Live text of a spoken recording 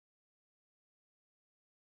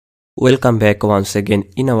Welcome back once again.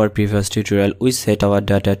 In our previous tutorial, we set our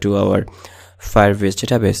data to our FireBase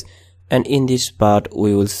database, and in this part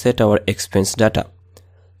we will set our expense data.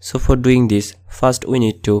 So for doing this, first we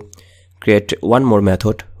need to create one more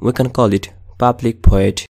method. We can call it public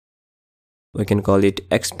void. We can call it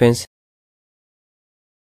expense.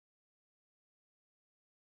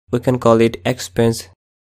 We can call it expense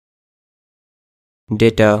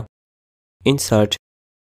data insert.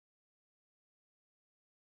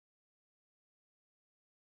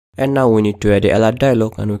 And now we need to add a alert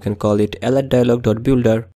dialog, and we can call it alert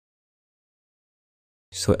dialog.builder.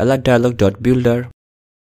 So alert dialog.builder,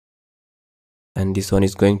 and this one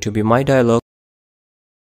is going to be my dialog,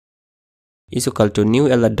 is equal to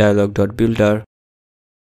new alert dialog.builder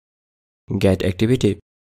get activity.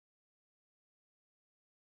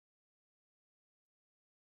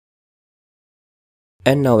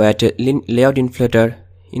 And now add a layout inflator.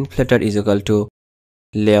 Inflator is equal to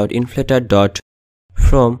layout inflator dot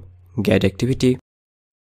from get activity,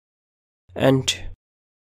 and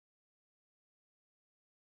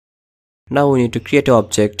now we need to create an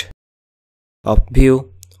object of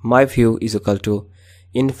view. My view is equal to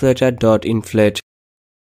inflator dot inflate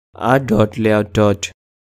r dot layout dot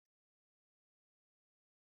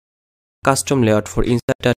custom layout for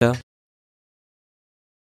insert data,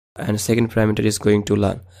 and second parameter is going to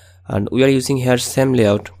learn, and we are using here same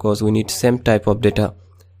layout because we need same type of data,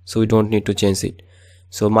 so we don't need to change it.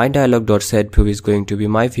 So my dialog dot set view is going to be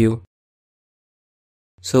my view.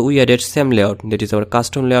 So we added same layout, that is our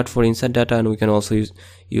custom layout for insert data, and we can also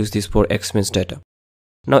use this for expense data.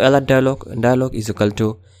 Now alert dialog is equal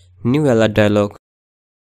to new alert dialog.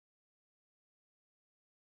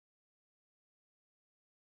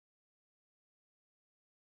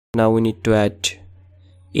 Now we need to add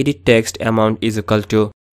edit text amount is equal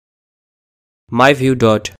to my view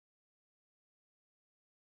dot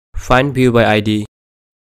find view by id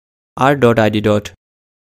r dot id dot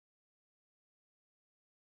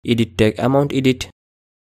edit text amount edit.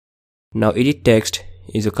 Now edit text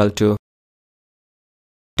is equal to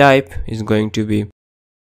type is going to be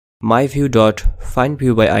my view dot find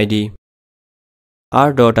view by id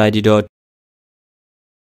r dot id dot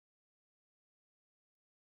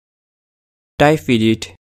type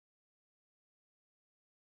edit,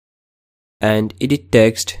 and edit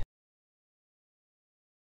text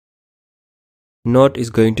note is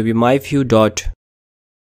going to be my view dot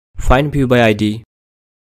find view by id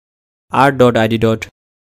r dot id dot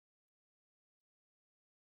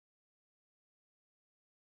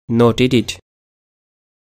note edit.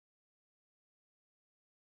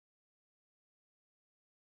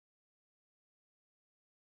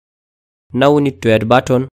 Now we need to add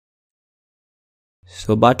button.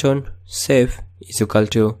 So button save is equal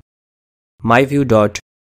to my view dot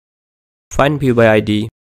find view by id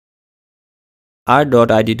r dot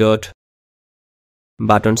id dot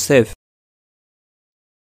button save.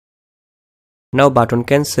 Now button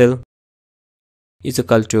cancel is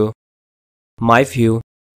equal to my view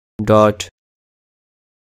dot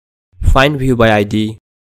find view by id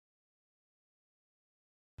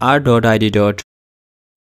r dot id dot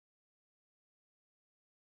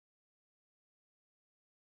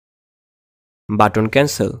button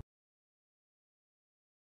cancel.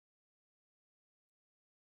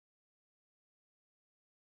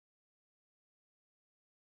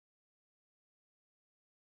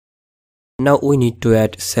 Now we need to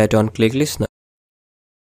add set on click listener.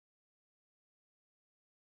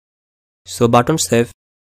 So button save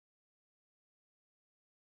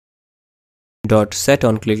dot set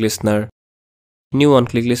on click listener, new on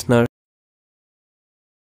click listener,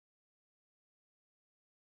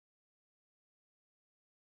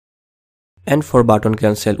 and for button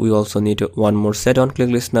cancel we also need one more set on click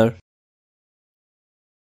listener,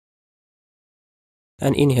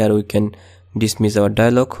 and in here we can dismiss our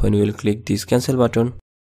dialog when we will click this cancel button,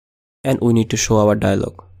 and we need to show our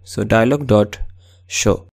dialog. So dialog dot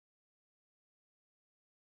show,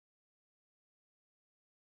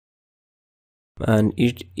 and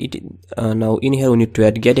now in here we need to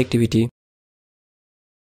add get activity.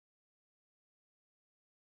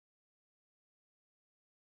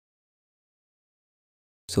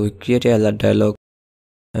 So we create a alert dialog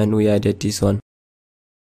and we added this one.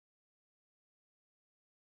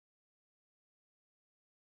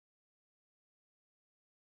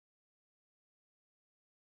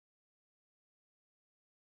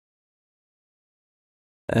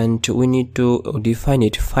 And we need to define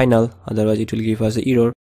it final, otherwise it will give us an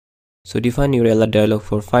error. So define your alert dialog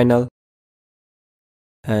for final,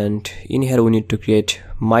 and in here we need to create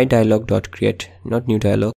my dialog dot create, not new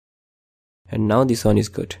dialog, and now this one is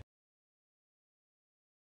good.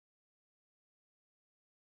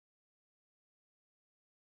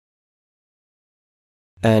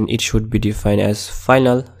 and it should be defined as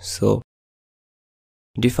final. So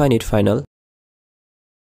define it final.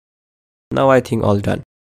 Now I think all done.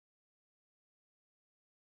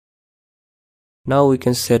 Now we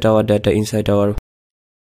can set our data inside our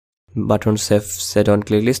button set on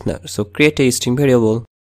click listener. So create a string variable,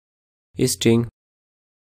 string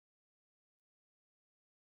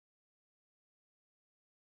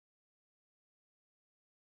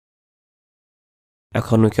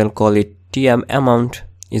এখন we can call it tm amount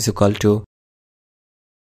is equal to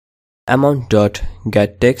amount dot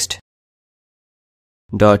get text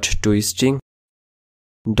dot to string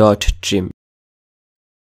dot trim,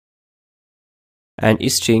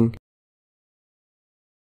 and string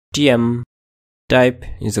tm type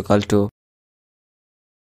is equal to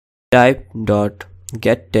type dot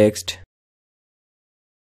get text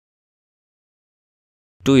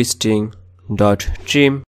to string dot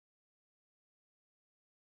trim,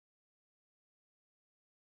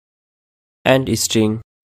 and string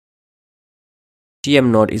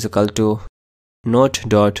tm node is equal to node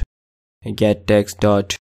dot get text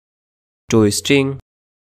dot to string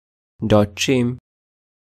dot trim,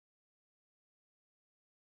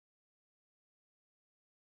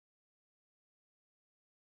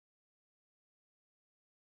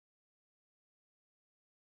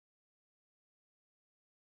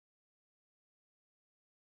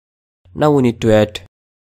 now we need to add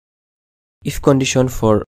if condition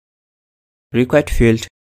for required field.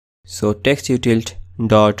 So text utility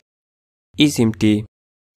dot is empty,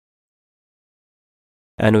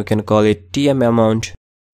 and we can call it tm amount,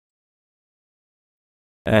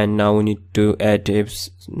 and now we need to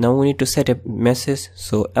set a message.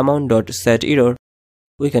 So amount dot set error,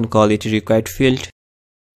 we can call it required field,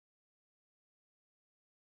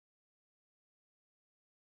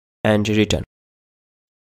 and return.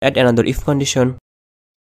 Add another if condition,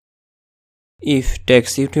 if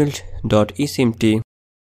text utility dot is empty,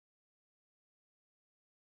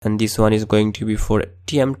 and this one is going to be for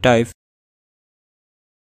tm type.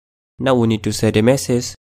 Now we need to set a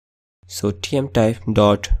message. So tm type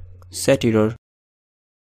dot set error,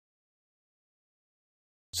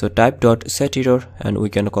 so type dot set error, and we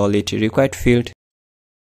can call it required field,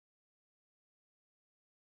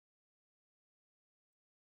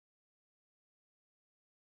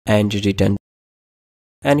 and return.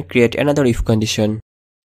 And create another if condition,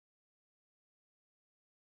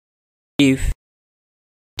 if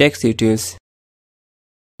text utils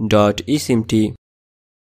dot is empty,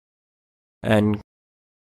 and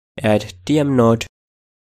add tm node,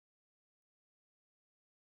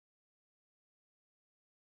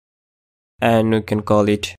 and we can call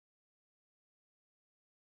it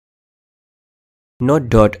node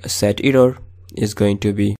dot set error is going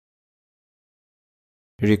to be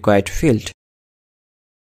required field,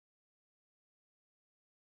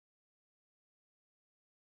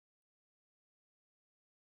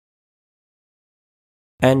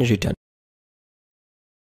 and return.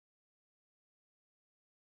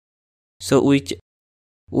 So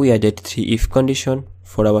we added 3 if condition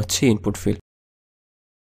for our 3 input field.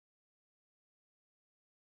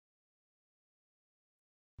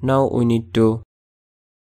 Now we need to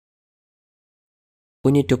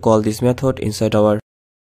call this method inside our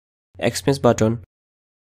expense button.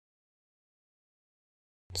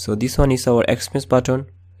 So this one is our expense button,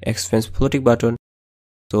 expense floating button.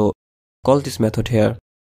 So call this method here.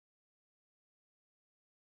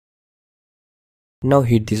 Now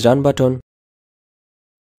hit this run button.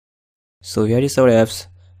 So here is our apps.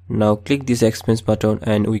 Now click this expense button,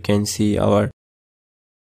 and we can see our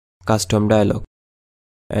custom dialog.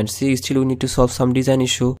 And see, still we need to solve some design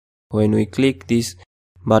issue. When we click this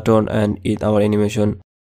button and in our animation,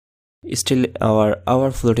 still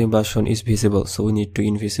our floating button is visible, so we need to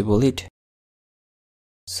invisible it.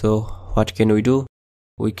 So what can we do?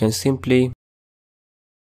 We can simply,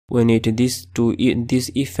 we need this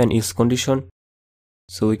if and else condition.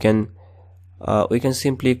 So we can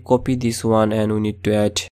simply copy this one, and we need to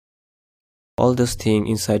add all this thing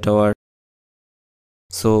inside our.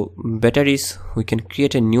 So better is we can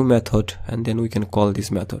create a new method, and then we can call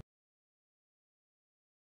this method.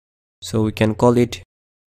 So we can call it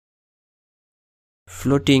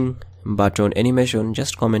floating button animation.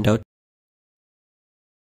 Just comment out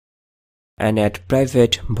and add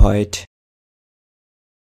private void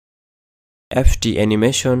ft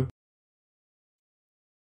animation,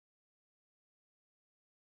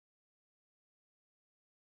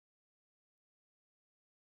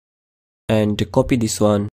 and copy this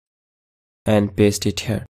one and paste it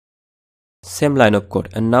here. Same line of code.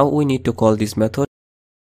 And now we need to call this method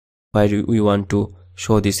where we want to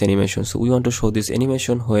show this animation. So we want to show this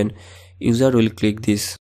animation when user will click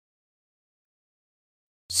this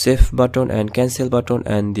save button and cancel button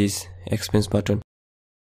and this expense button.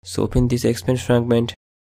 So open this expense fragment,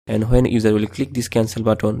 and when user will click this cancel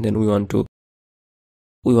button, then we want to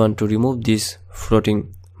remove this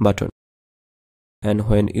floating button. And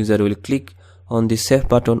when user will click on the save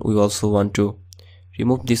button, we also want to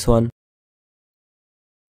remove this one,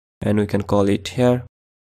 and we can call it here.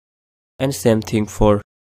 And same thing for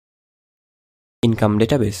income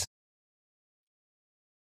database.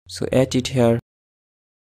 So add it here.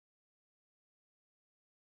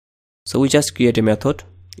 So we just create a method.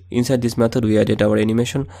 Inside this method we added our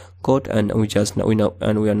animation code, and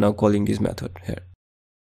we are now calling this method here.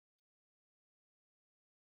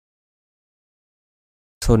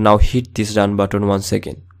 So now hit this run button once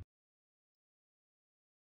again.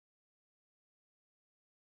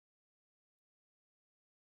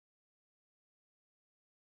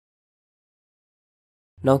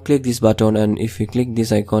 Now click this button, and if we click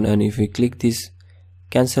this icon, and if we click this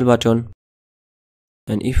cancel button,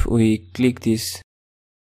 and if we click this,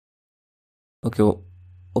 okay,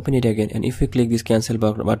 open it again, and if we click this cancel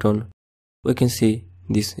button, we can see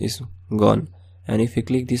this is gone. And if we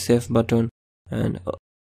click this save button and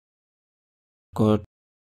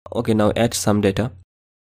okay, now add some data,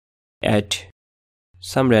 add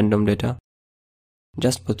some random data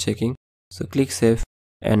just for checking. So click save,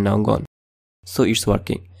 and now gone. So it's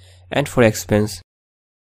working. And for expense,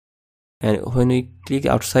 and when we click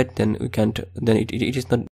outside, then we can't, then it is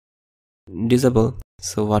not disable.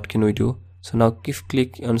 So what can we do? So now if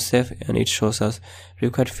click on save, and it shows us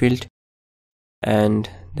required field. And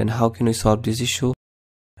then how can we solve this issue?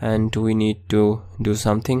 And we need to do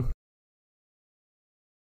something.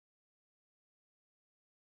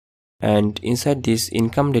 And inside this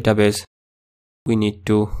income database, we need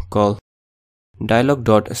to call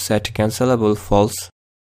dialog.setCancelable false.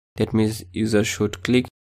 That means user should click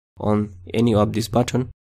on any of this button.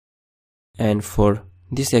 And for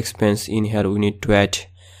this expense in here, we need to add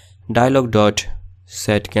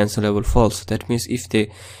dialog.setCancelable false. That means if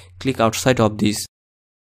they click outside of this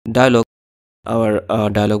dialog, our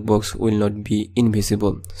dialog box will not be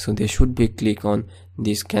invisible. So they should be click on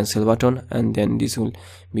this cancel button, and then this will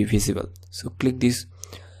be visible. So click this.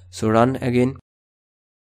 So run again.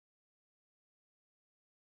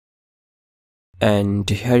 And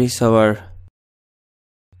here is our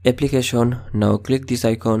application. Now click this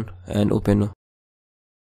icon and open.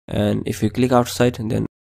 And if you click outside, then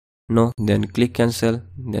no, then click cancel,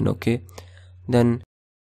 then okay, then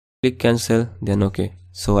click cancel, then okay.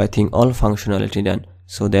 So I think all functionality done.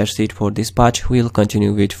 So that's it for this part. We'll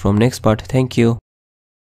continue with from next part. Thank you.